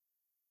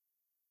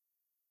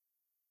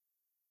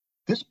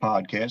This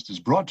podcast is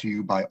brought to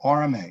you by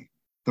RMA,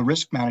 the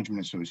Risk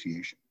Management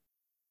Association.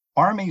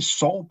 RMA's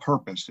sole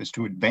purpose is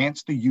to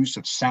advance the use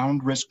of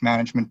sound risk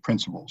management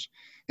principles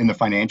in the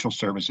financial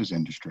services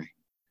industry.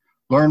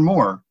 Learn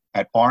more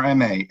at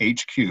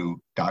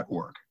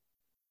rmahq.org.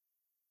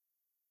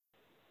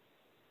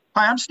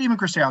 Hi, I'm Stephen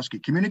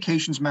Krasowski,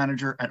 Communications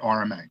Manager at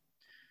RMA.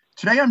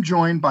 Today I'm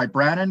joined by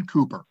Brannon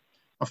Cooper,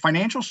 a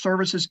financial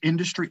services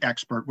industry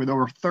expert with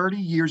over 30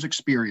 years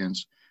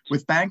experience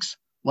with banks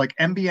like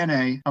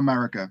MBNA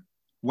America,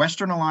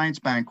 Western Alliance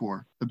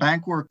Bancorp, the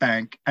Bancorp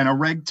Bank, and a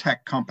reg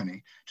tech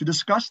company to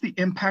discuss the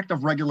impact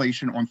of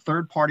regulation on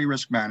third-party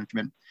risk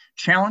management,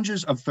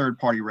 challenges of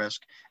third-party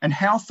risk, and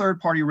how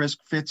third-party risk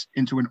fits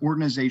into an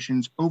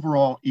organization's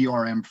overall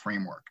ERM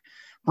framework.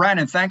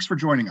 Brannon, thanks for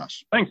joining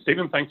us. Thanks,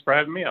 Stephen. Thanks for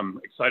having me. I'm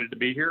excited to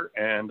be here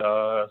and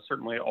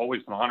certainly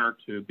always an honor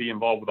to be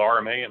involved with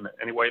RMA in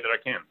any way that I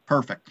can.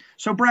 Perfect.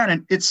 So,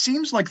 Brannon, it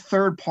seems like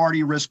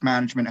third-party risk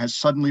management has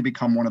suddenly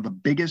become one of the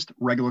biggest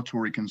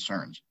regulatory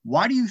concerns.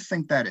 Why do you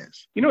think that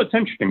is? You know, it's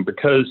interesting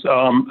because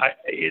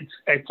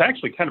it's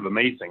actually kind of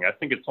amazing. I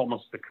think it's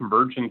almost the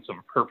convergence of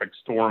a perfect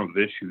storm of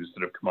issues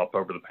that have come up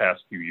over the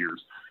past few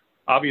years.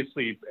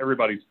 Obviously,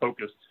 everybody's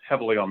focused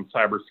heavily on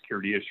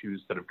cybersecurity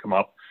issues that have come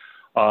up.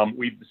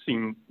 We've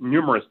seen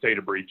numerous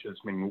data breaches.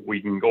 I mean,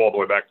 we can go all the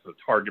way back to the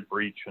Target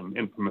breach and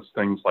infamous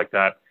things like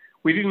that.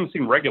 We've even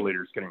seen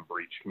regulators getting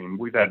breached. I mean,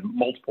 we've had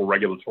multiple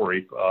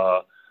regulatory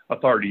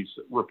authorities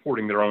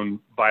reporting their own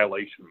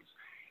violations.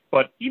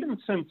 But even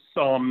since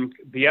the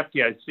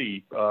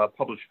FDIC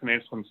published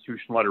Financial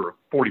Institution Letter of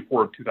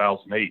 44 of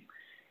 2008,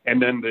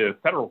 and then the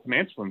Federal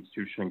Financial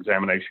Institution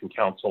Examination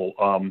Council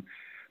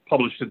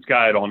published its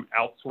guide on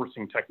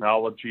outsourcing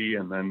technology,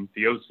 and then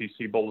the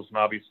OCC Bulletin,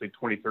 obviously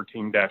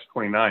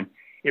 2013-29.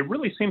 It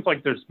really seems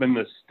like there's been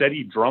this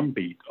steady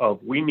drumbeat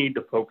of we need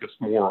to focus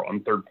more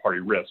on third-party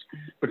risk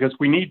because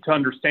we need to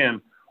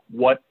understand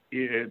what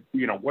are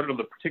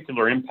the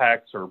particular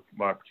impacts or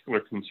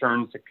particular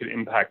concerns that could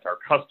impact our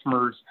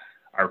customers,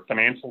 our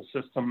financial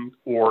system,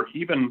 or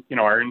even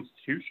our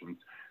institutions.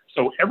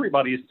 So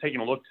everybody is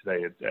taking a look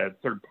today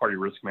at third-party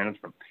risk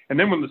management. And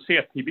then when the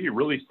CFPB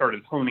really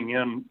started honing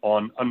in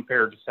on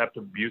unfair,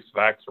 deceptive, abusive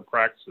acts or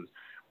practices,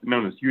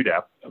 known as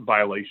UDAP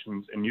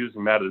violations, and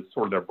using that as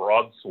sort of their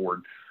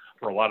broadsword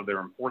for a lot of their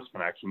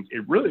enforcement actions,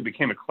 it really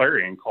became a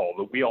clarion call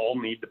that we all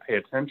need to pay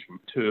attention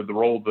to the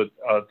role that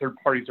third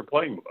parties are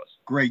playing with us.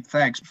 Great,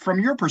 thanks. From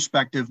your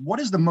perspective, what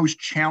is the most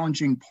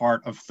challenging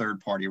part of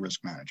third-party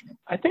risk management?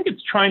 I think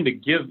it's trying to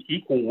give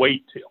equal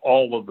weight to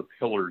all of the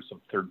pillars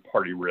of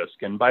third-party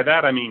risk. And by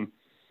that, I mean,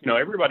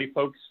 everybody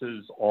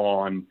focuses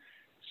on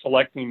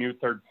selecting new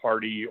third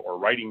party or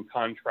writing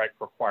contract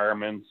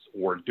requirements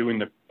or doing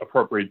the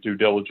appropriate due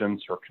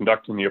diligence or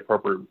conducting the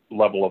appropriate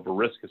level of a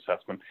risk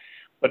assessment.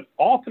 But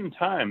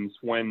oftentimes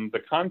when the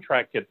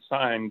contract gets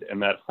signed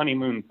and that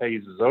honeymoon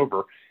phase is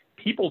over,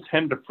 people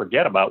tend to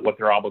forget about what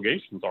their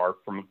obligations are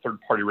from a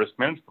third-party risk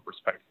management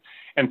perspective.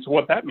 And so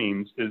what that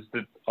means is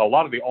that a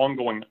lot of the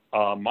ongoing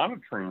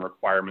monitoring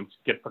requirements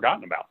get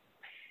forgotten about.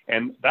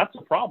 And that's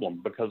a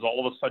problem because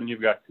all of a sudden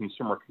you've got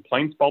consumer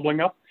complaints bubbling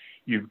up,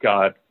 you've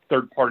got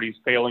third parties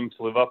failing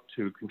to live up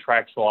to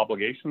contractual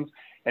obligations,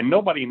 and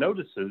nobody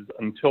notices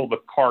until the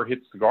car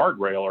hits the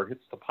guardrail or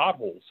hits the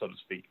pothole, so to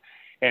speak.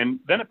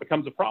 And then it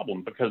becomes a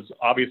problem because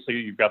obviously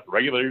you've got the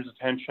regulator's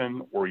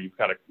attention or you've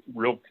got a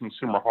real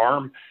consumer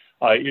harm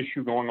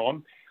issue going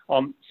on.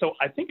 So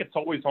I think it's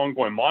always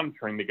ongoing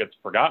monitoring that gets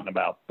forgotten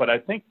about. But I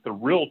think the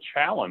real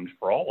challenge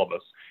for all of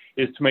us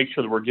is to make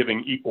sure that we're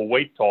giving equal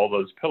weight to all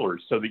those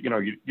pillars so that,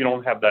 you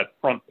don't have that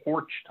front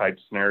porch type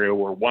scenario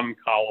where one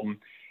column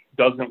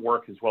doesn't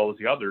work as well as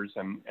the others,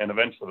 and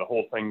eventually the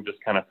whole thing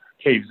just kind of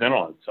caves in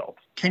on itself.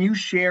 Can you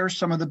share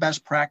some of the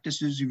best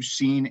practices you've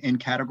seen in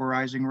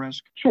categorizing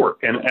risk? Sure,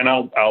 and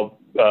I'll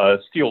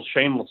steal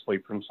shamelessly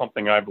from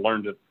something I've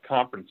learned at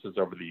conferences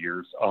over the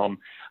years.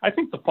 I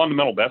think the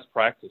fundamental best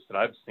practice that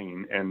I've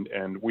seen,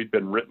 and we've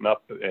been written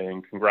up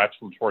in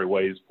congratulatory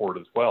ways for it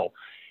as well,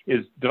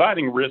 is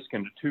dividing risk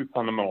into two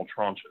fundamental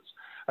tranches.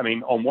 I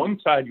mean, on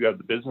one side you have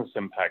the business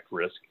impact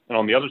risk, and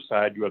on the other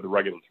side you have the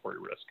regulatory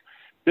risk.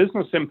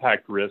 Business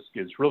impact risk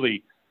is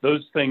really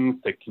those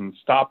things that can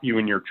stop you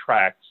in your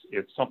tracks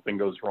if something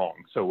goes wrong.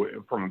 So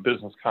from a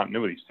business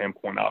continuity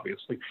standpoint,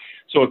 obviously.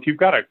 So if you've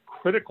got a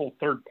critical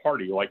third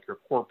party like your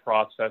core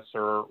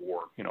processor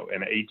or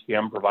an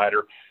ATM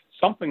provider,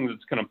 something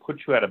that's going to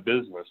put you out of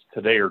business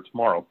today or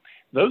tomorrow,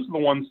 those are the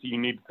ones that you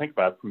need to think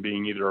about from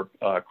being either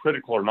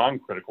critical or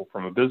non-critical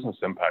from a business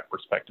impact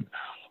perspective.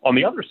 On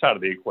the other side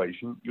of the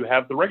equation, you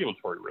have the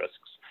regulatory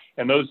risks.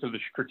 And those are the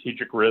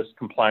strategic risk,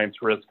 compliance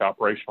risk,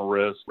 operational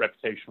risk,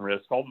 reputation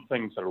risk, all the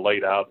things that are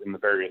laid out in the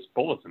various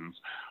bulletins.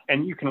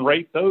 And you can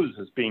rate those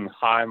as being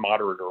high,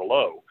 moderate, or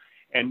low.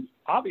 And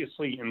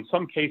obviously, in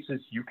some cases,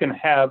 you can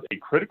have a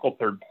critical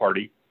third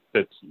party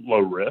that's low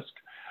risk.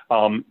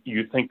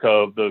 You think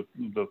of the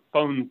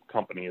phone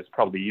company is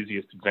probably the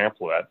easiest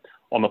example of that.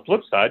 On the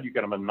flip side, you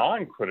can have a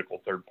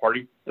non-critical third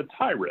party that's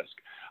high risk.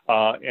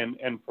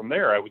 And from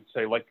there, I would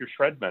say like your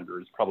shred vendor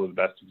is probably the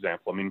best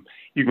example. I mean,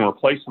 you can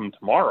replace them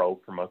tomorrow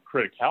from a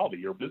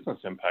criticality or business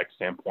impact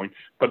standpoint,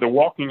 but they're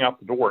walking out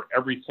the door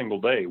every single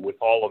day with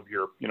all of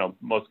your,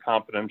 most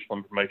confidential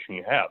information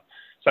you have.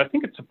 So I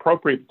think it's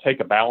appropriate to take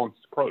a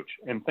balanced approach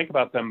and think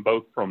about them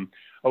both from,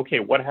 okay,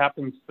 what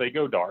happens if they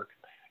go dark?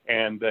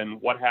 And then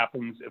what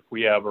happens if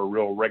we have a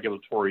real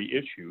regulatory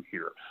issue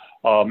here?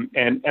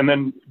 And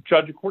then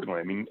judge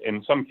accordingly. I mean,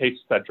 in some cases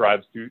that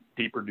drives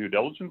deeper due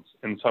diligence.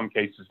 In some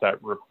cases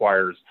that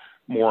requires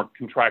more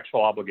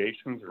contractual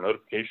obligations or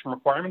notification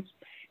requirements.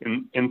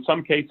 In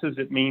some cases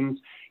it means,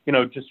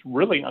 just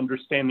really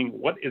understanding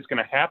what is going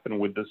to happen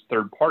with this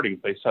third party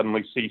if they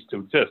suddenly cease to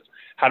exist.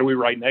 How do we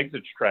write an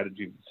exit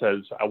strategy that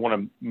says, I want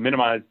to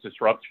minimize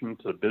disruption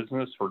to the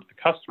business or to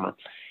the customer?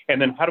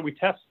 And then how do we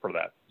test for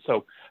that?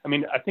 So, I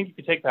mean, I think if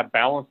you take that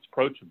balanced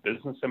approach of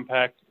business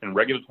impact and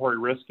regulatory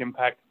risk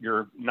impact,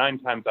 you're 9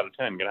 times out of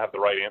 10 going to have the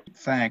right answer.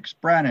 Thanks.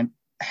 Brandon,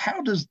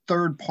 how does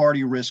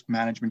third-party risk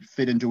management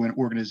fit into an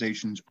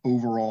organization's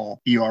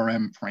overall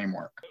ERM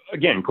framework?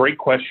 Again, great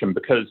question,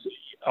 because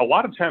a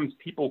lot of times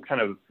people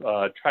kind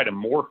of try to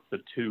morph the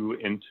two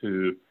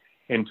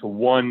into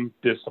one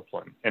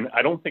discipline. And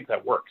I don't think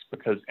that works,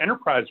 because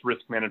enterprise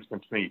risk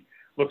management to me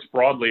looks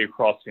broadly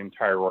across the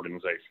entire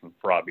organization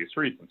for obvious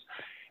reasons.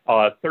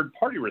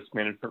 Third-party risk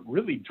management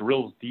really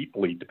drills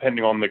deeply,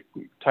 depending on the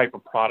type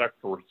of product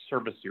or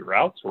service you're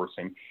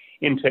outsourcing,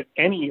 into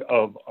any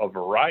of a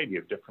variety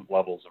of different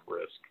levels of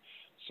risk.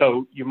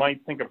 So you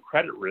might think of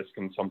credit risk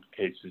in some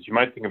cases, you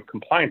might think of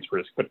compliance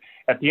risk, but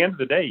at the end of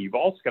the day, you've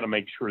also got to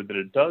make sure that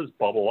it does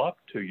bubble up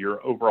to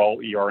your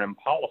overall ERM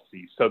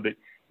policy so that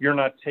you're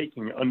not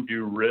taking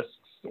undue risks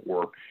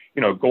or,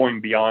 going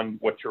beyond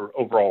what your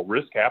overall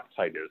risk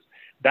appetite is.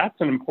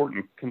 That's an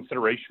important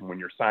consideration when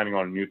you're signing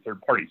on a new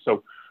third party.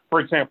 So,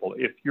 for example,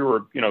 if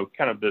you're,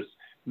 kind of this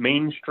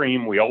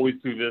mainstream, we always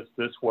do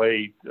this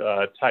way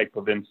type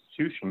of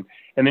institution,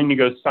 and then you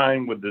go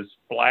sign with this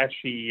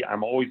flashy,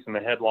 I'm always in the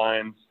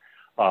headlines,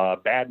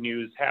 bad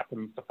news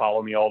happens to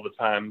follow me all the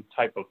time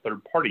type of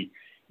third party,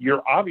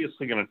 you're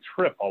obviously going to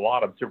trip a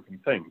lot of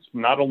different things,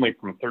 not only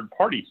from a third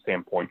party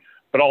standpoint,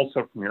 but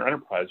also from your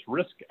enterprise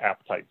risk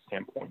appetite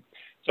standpoint.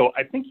 So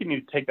I think you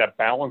need to take that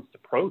balanced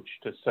approach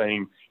to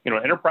saying,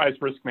 enterprise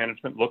risk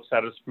management looks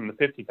at us from the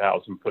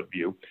 50,000 foot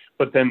view,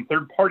 but then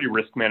third party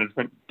risk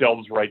management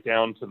delves right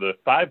down to the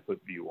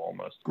 5-foot view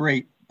almost.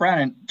 Great.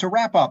 Brandon, to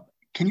wrap up,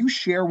 can you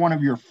share one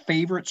of your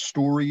favorite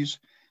stories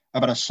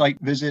about a site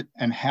visit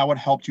and how it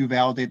helped you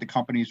validate the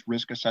company's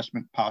risk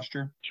assessment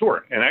posture?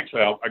 Sure. And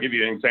actually, I'll give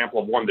you an example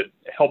of one that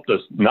helped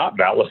us not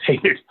validate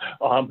it.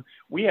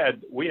 We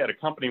had a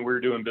company we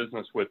were doing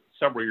business with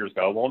several years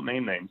ago. I won't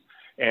name names.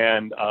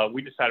 And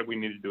we decided we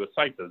needed to do a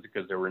site visit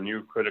because there were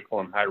new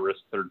critical and high-risk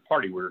third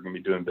party we were going to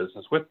be doing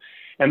business with.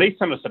 And they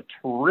sent us a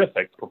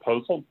terrific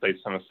proposal. They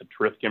sent us a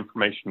terrific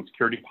information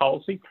security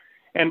policy.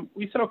 And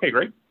we said, okay,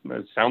 great.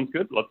 That sounds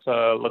good.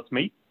 Let's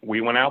meet.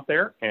 We went out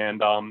there,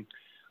 and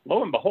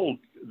lo and behold,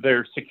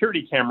 their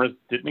security cameras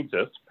didn't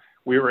exist.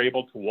 We were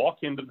able to walk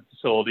into the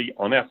facility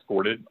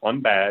unescorted,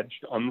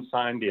 unbadged,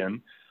 unsigned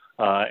in,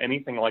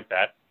 anything like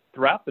that.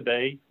 Throughout the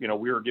day,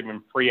 we were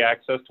given free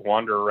access to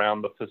wander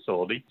around the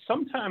facility.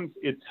 Sometimes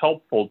it's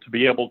helpful to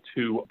be able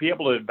to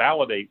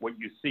validate what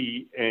you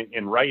see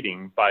in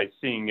writing by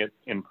seeing it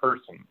in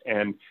person.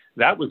 And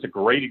that was a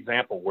great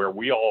example where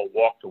we all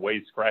walked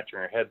away scratching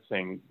our heads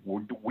saying,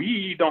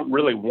 we don't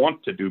really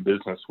want to do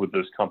business with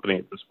this company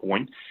at this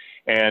point.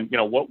 And,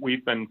 what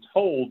we've been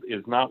told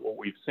is not what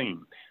we've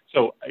seen.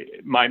 So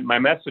my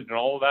message in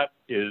all of that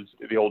is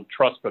the old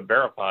trust but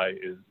verify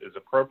is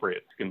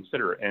appropriate to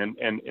consider. And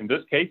in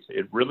this case,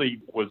 it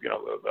really was,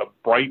 a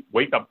bright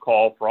wake-up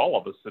call for all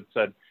of us that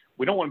said,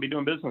 we don't want to be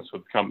doing business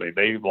with the company.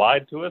 They've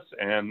lied to us,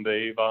 and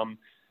they've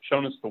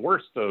shown us the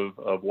worst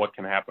of what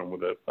can happen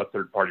with a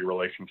third-party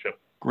relationship.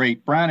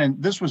 Great. Brandon,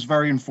 this was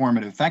very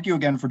informative. Thank you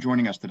again for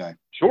joining us today.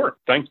 Sure.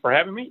 Thanks for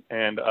having me.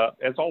 And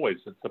as always,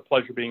 it's a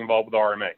pleasure being involved with RMA.